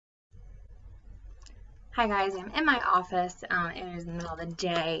Hi guys, I'm in my office. It is the middle of the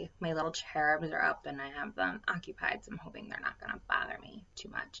day. My little cherubs are up and I have them occupied, so I'm hoping they're not going to bother me too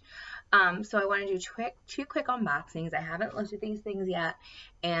much. So I want to do two quick unboxings. I haven't looked at these things yet,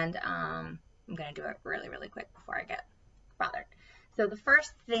 and I'm going to do it really, really quick before I get bothered. So the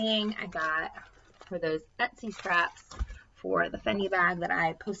first thing I got were those Etsy straps for the Fendi bag that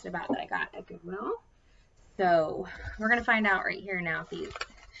I posted about that I got at Goodwill. So we're going to find out right here now if these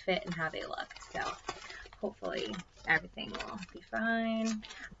fit and how they look. So hopefully everything will be fine.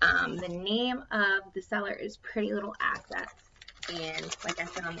 The name of the seller is Pretty Little Assets, and like I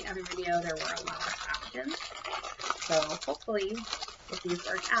said on the other video, there were a lot of options. So hopefully, if these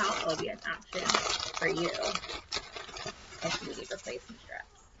work out, it'll be an option for you if you need replacement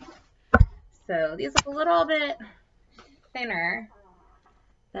straps. So these look a little bit thinner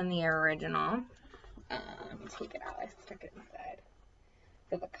than the original. Let me take it out. I stuck it inside.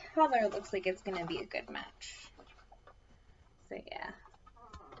 So the color looks like it's going to be a good match. So yeah,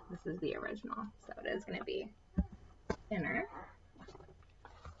 this is the original. So it is going to be thinner,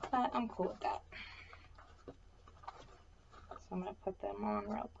 but I'm cool with that. So I'm going to put them on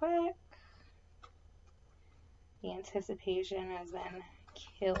real quick. The anticipation has been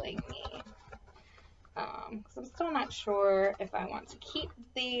killing me. Because I'm still not sure if I want to keep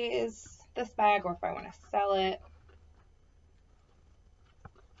this bag or if I want to sell it.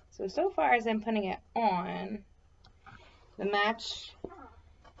 So far as I'm putting it on, the match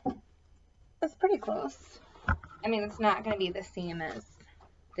is pretty close. I mean, it's not going to be the same as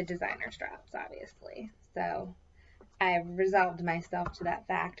the designer straps, obviously. So I've resolved myself to that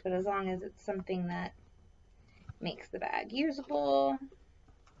fact, but as long as it's something that makes the bag usable,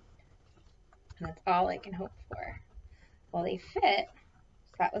 and that's all I can hope for. Well, they fit,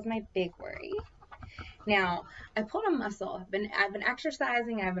 so that was my big worry. Now, I pulled a muscle. I've been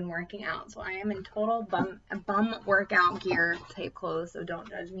exercising, I've been working out, so I am in total bum workout gear type clothes, so don't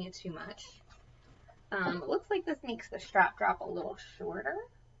judge me too much. It looks like this makes the strap drop a little shorter.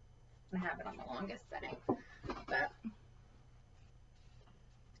 I have it on the longest setting, but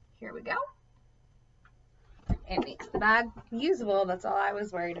here we go. It makes the bag usable. That's all I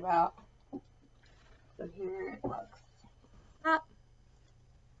was worried about. So here it looks up.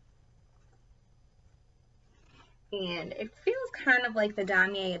 And it feels kind of like the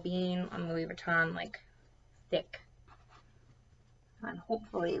Damier Bean on Louis Vuitton, like thick. And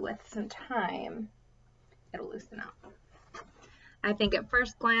hopefully with some time, it'll loosen up. I think at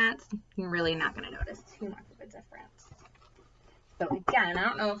first glance, you're really not going to notice too much of a difference. So again, I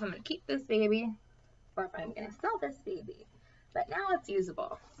don't know if I'm going to keep this baby or if I'm going to sell this baby. But now it's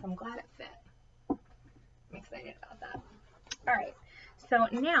usable, so I'm glad it fit. I'm excited about that. All right. So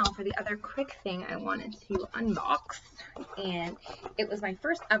now for the other quick thing I wanted to unbox, and it was my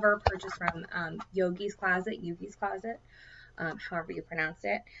first ever purchase from Yoogi's Closet, however you pronounce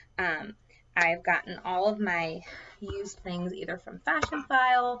it. I've gotten all of my used things either from Fashion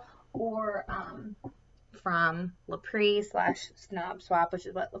File or from Lapri / Snob Swap, which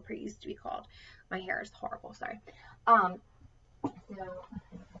is what Lapri used to be called. My hair is horrible, sorry. So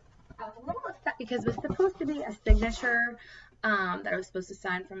I was a little upset because it was supposed to be a signature that I was supposed to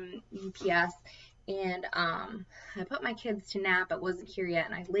sign from UPS, and I put my kids to nap. It wasn't here yet,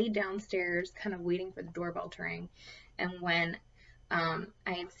 and I laid downstairs kind of waiting for the doorbell to ring, and when I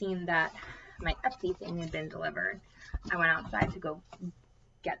had seen that my Etsy thing had been delivered, I went outside to go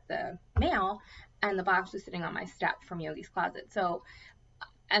get the mail, and the box was sitting on my step from Yoogi's Closet. So,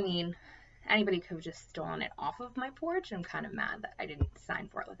 I mean, anybody could have just stolen it off of my porch. I'm kind of mad that I didn't sign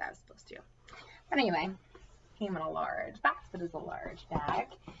for it like I was supposed to. But anyway, came in a large box. It is a large bag.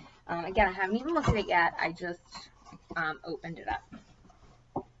 Again, I haven't even looked at it yet. I just opened it up.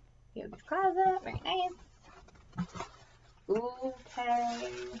 Yoogi's Closet, very nice. Okay,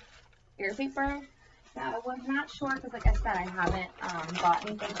 ear paper. Now, I was not sure because, like I said, I haven't bought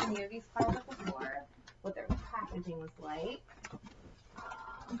anything from Yoogi's Closet before, what their packaging was like.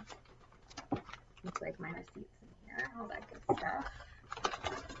 Looks like my receipts in here, all that good stuff.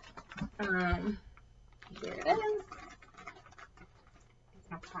 Here it is.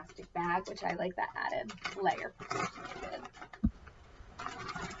 It's my plastic bag, which I like that added layer protection.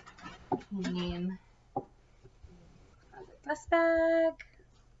 And dust bag,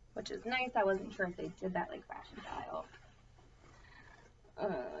 which is nice. I wasn't sure if they did that like Fashion Style.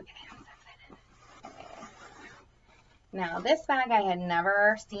 Okay, I'm so excited. Okay. Now, this bag I had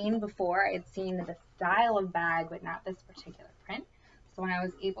never seen before. I had seen the style of bag, but not this particular print. So when I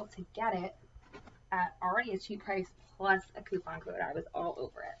was able to get it at already a cheap price plus a coupon code, I was all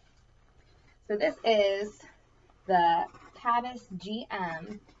over it. So this is the Cabas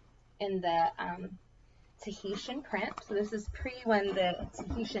GM in the Tahitian print. So this is pre when the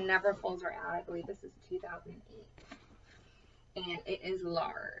Tahitian Neverfulls were out. I believe this is 2008. And it is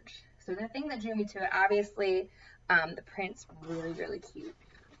large. So the thing that drew me to it, obviously, the print's really, really cute.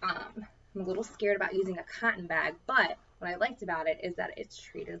 I'm a little scared about using a cotton bag, but what I liked about it is that it's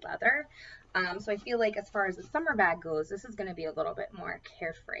treated leather. So I feel like as far as the summer bag goes, this is going to be a little bit more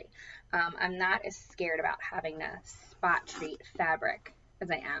carefree. I'm not as scared about having to spot treat fabric as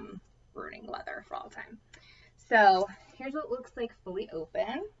I am ruining leather for all time. So here's what it looks like fully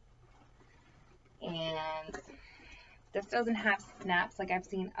open. And this doesn't have snaps like I've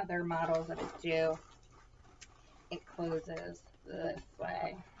seen other models of it do. It closes this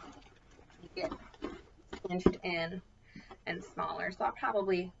way. You get cinched in and smaller. So I'll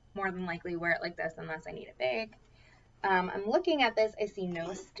probably more than likely wear it like this unless I need it big. I'm looking at this. I see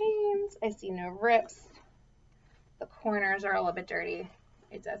no stains. I see no rips. The corners are a little bit dirty.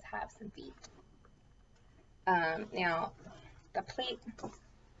 It does have some feet. Now, the plate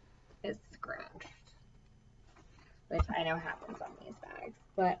is scratched, which I know happens on these bags,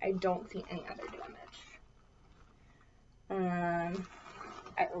 but I don't see any other damage.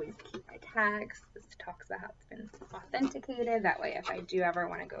 I always keep my tags. This talks about how it's been authenticated. That way, if I do ever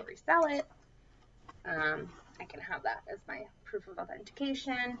want to go resell it, I can have that as my proof of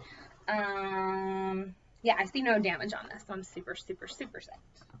authentication. Yeah, I see no damage on this, so I'm super, super, super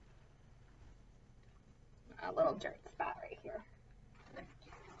psyched. A little dirt spot right here. I'm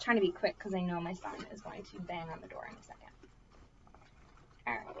trying to be quick because I know my son is going to bang on the door in a second.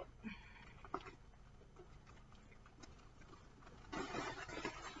 All right.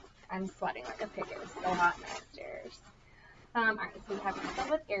 I'm sweating like a pig. It was so hot downstairs. All right, so we have it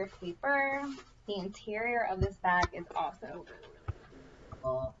filled with air sweeper. The interior of this bag is also really, really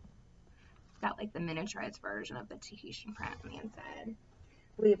cool. It's got like the miniaturized version of the Tahitian print on the inside.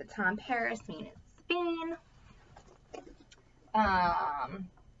 Louis Vuitton Paris, meaning it's Spain. So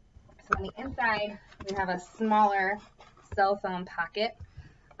on the inside, we have a smaller cell phone pocket.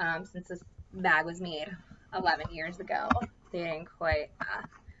 Since this bag was made 11 years ago, they didn't quite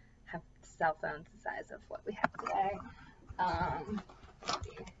have cell phones the size of what we have today. Let's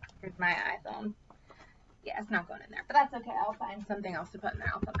see. Here's my iPhone. Yeah, it's not going in there, but that's okay. I'll find something else to put in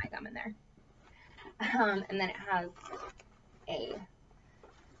there. I'll put my gum in there. And then it has a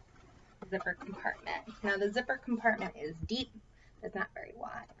zipper compartment. Now the zipper compartment is deep. It's not very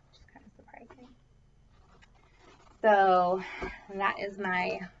wide, which is kind of surprising. So that is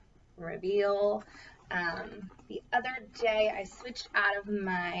my reveal. The other day I switched out of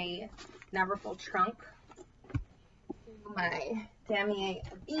my Neverfull trunk to my Damier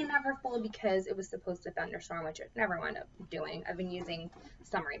B Neverfull because it was supposed to thunderstorm, which it never wound up doing. I've been using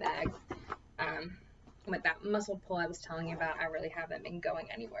summery bags. With that muscle pull I was telling you about, I really haven't been going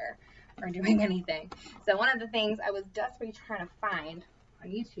anywhere or doing anything. So one of the things I was desperately trying to find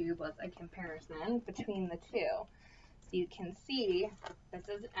on YouTube was a comparison between the two. So you can see this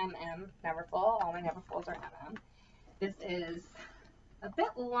is MM Neverfull. All my Neverfulls are MM. This is a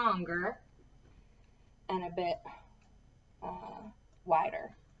bit longer and a bit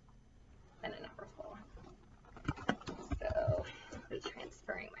wider than a Neverfull. So I'm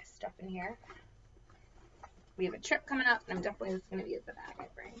transferring my stuff in here. We have a trip coming up, and I'm definitely just going to use the bag I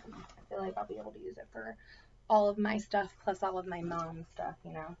bring. I feel like I'll be able to use it for all of my stuff, plus all of my mom's stuff,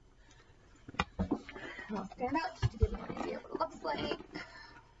 you know. I'll stand up just to give you an idea of what it looks like.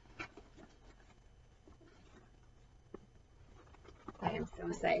 I am so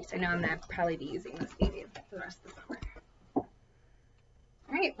psyched. I know I'm going to probably be using this baby for the rest of the summer. All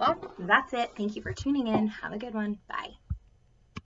right, well, that's it. Thank you for tuning in. Have a good one. Bye.